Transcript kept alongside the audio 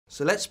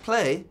So let's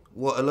play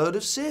What a Load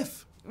of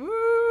Sith. Woo!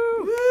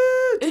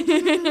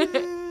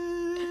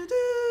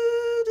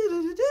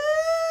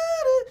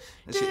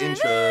 That's your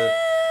intro.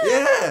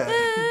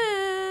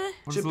 Yeah!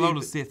 What does a load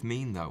of Sith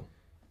mean, though?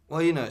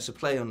 Well, you know, it's a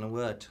play on the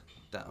word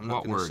that I'm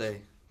not What going to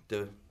word?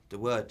 say. The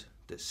word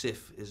that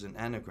Sith is an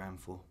anagram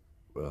for.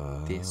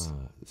 This.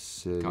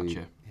 Silly.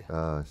 Gotcha.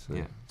 I see.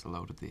 Yeah, it's a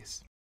load of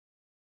this.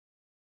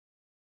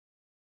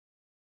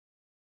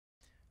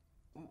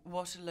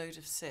 What a load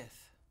of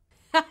Sith.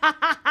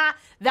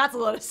 That's a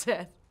load of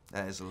Sith.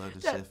 That is a load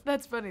of Sith.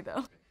 That's funny,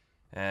 though.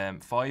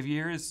 5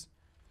 years?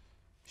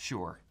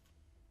 Sure.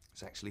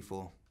 It's actually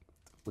 4.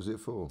 Was it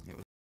 4? It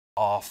was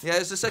off. Yeah,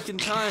 it's the second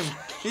time.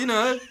 You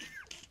know.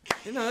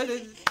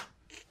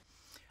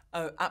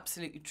 Oh,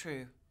 absolutely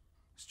true.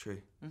 It's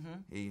true.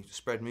 Mm-hmm. He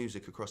spread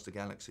music across the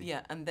galaxy.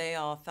 Yeah, and they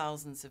are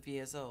thousands of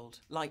years old.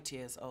 Light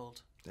years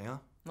old. They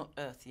are. Not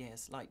Earth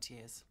years, light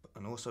years.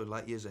 And also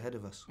light years ahead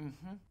of us.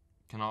 Mm-hmm.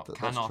 Cannot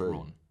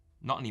run.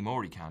 Not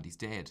anymore, he can't. He's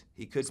dead.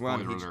 He could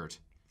Spoiler run. alert.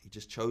 He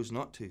just chose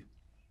not to.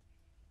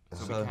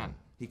 So he can.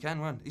 He can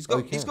run. He's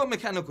Oh, got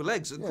mechanical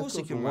legs. Of course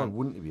he can run.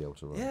 Wouldn't he be able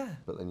to run? Yeah.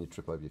 But then you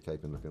trip over your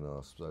cape and look an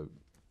arse. So.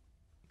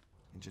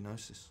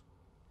 Geonosis.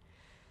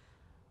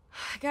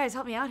 Guys,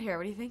 help me out here.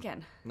 What are you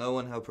thinking? No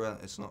one help her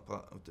out. It's not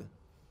part of the.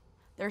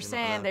 They're not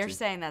saying allowed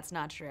to. that's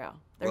not true.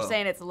 They're Well-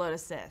 saying it's a load of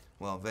Sith.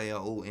 Well, they are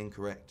all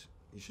incorrect.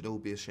 You should all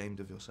be ashamed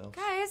of yourselves.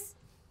 Guys.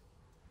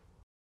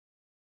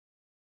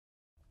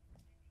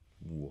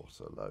 What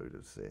a load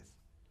of Sith.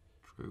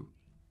 True.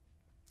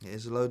 It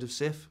is a load of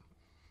Sith.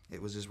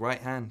 It was his right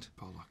hand.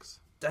 Bollocks.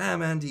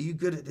 Damn, Andy, you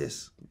good at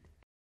this.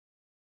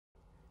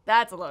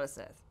 That's a load of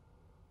Sith.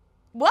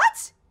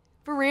 What?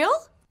 For real?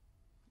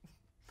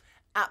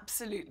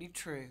 Absolutely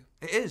true.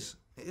 It is.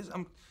 It is.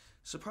 I'm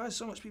surprised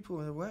so much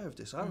people are aware of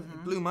this.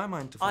 It blew my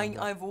mind to find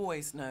out. I've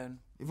always known.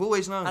 You've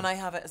always known? And I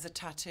have it as a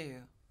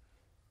tattoo.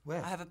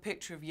 Where? I have a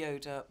picture of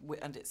Yoda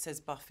and it says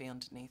Buffy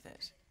underneath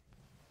it.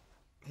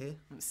 Here?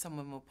 It's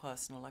somewhere more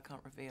personal I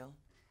can't reveal.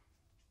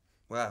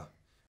 Wow.